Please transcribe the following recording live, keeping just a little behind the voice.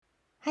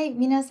はい、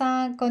皆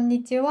さん、こん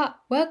にち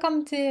は。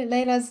Welcome to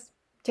Layla's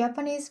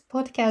Japanese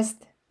Podcast.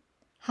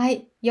 は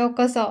い、よう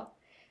こそ。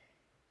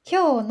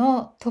今日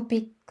のトピ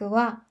ック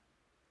は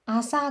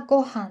朝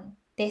ごはん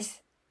で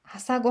す。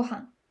朝ごは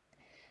ん。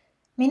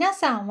皆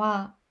さん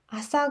は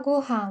朝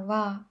ごはん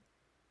は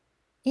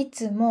い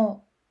つ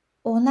も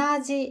同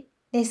じ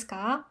です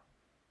か？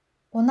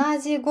同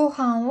じご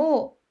飯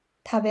を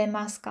食べ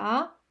ます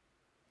か？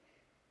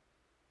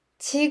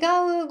違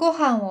うご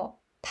飯を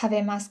食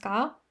べます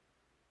か？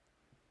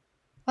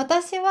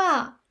私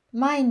は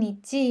毎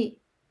日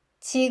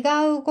違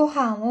うご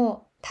飯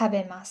を食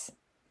べます。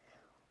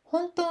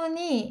本当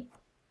に、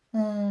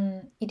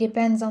it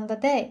depends on the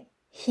day.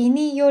 日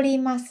により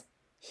ます。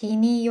日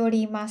によ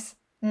ります。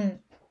今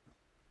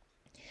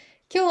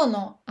日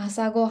の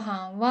朝ご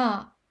はん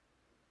は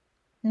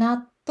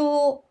納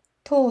豆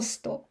トー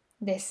スト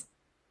です。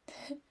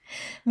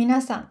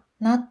皆さん、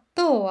納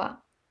豆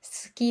は好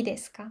きで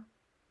すか？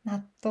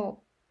納豆。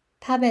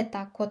食べ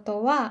たこ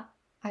とは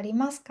あり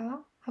ます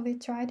か？ Have you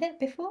tried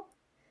it before?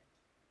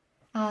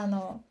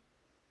 納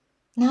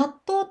豆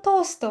ト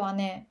ーストは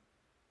ね、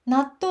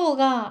納豆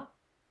が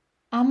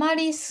あま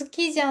り好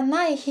きじゃ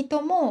ない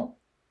人も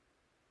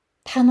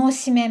楽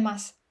しめま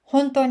す。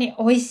本当に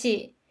美味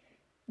し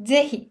い。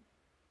ぜひ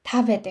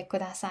食べてく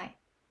ださい。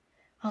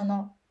ト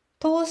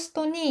ース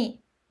ト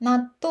に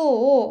納豆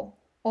を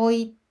置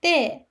い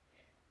て、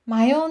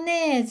マヨ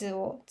ネーズ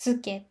をつ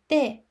け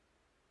て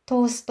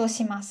トースト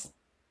します。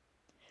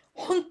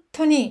本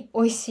当に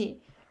美味し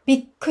い。び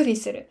っくり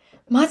する。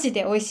マジ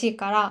で美味しい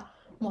から、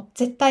もう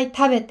絶対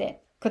食べ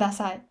てくだ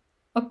さい。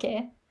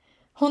OK？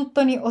 本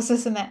当におす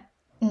すめ。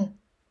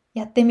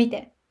やってみ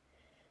て。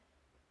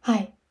は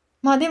い。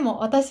まあでも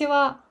私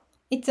は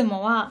いつ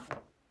もは、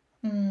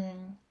違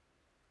う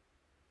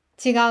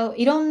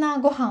いろんな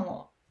ご飯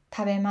を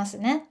食べます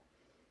ね。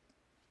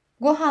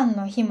ご飯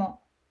の日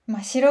も、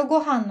白ご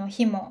飯の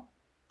日も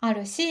あ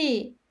る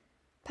し、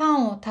パ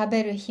ンを食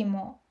べる日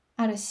も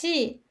ある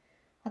し、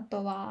あ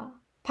とは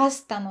パ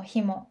スタの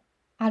日も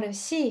ある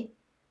し、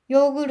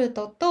ヨーグル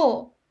ト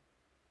と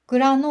グ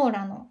ラノー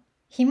ラの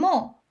日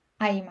も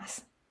ありま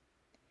す。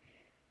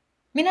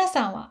皆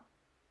さんは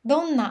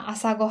どんな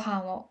朝ごは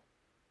んを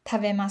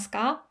食べます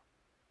か？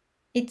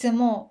いつ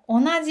も同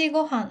じ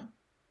ご飯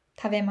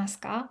食べます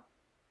か？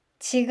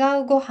違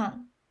うご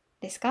飯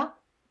ですか？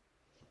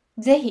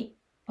ぜひ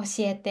教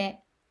えて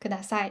く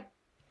ださい。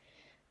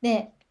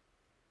で、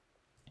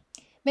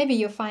maybe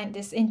you find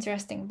this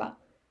interesting, but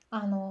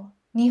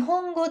日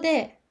本語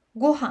で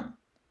ご飯。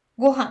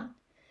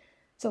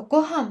So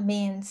ご飯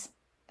means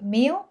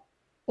meal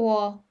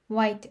or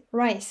white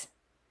rice.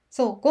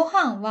 そう、ご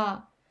飯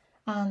は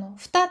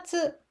二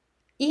つ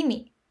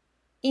meanings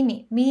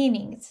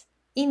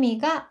意味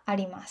があ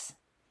ります。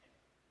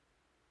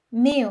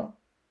meal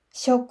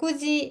食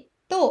事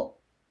と、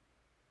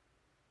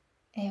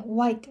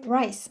white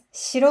rice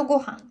白ご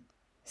飯。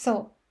そ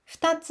う、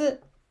二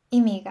つ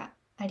意味が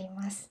あり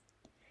ます。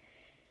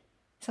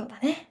そうだ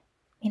ね。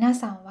皆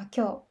さんは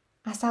今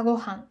日朝ご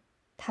はん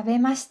食べ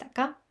ました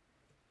か？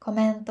コ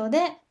メント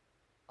で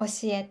教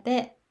え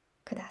て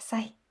くださ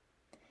い。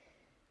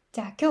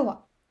じゃあ今日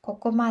はこ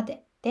こま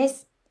でで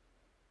す。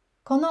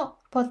この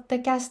ポッド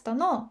キャスト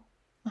の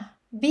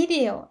ビ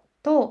デオ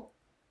と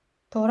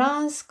トラ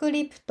ンスク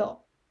リプ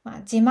ト、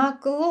字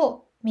幕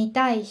を見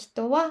たい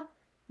人は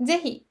ぜ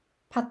ひ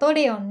パト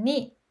レオン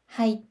に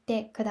入っ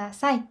てくだ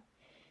さい。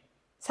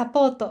サ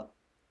ポート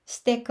し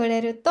てくれ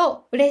る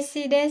と嬉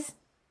しいです。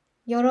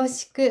よろ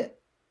しく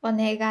お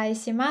願い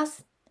しま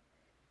す。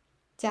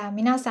じゃあ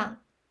皆さん、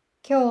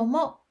今日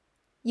も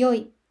良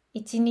い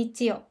一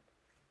日を。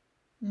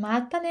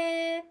また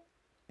ね。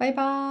バイ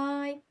バ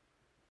ーイ。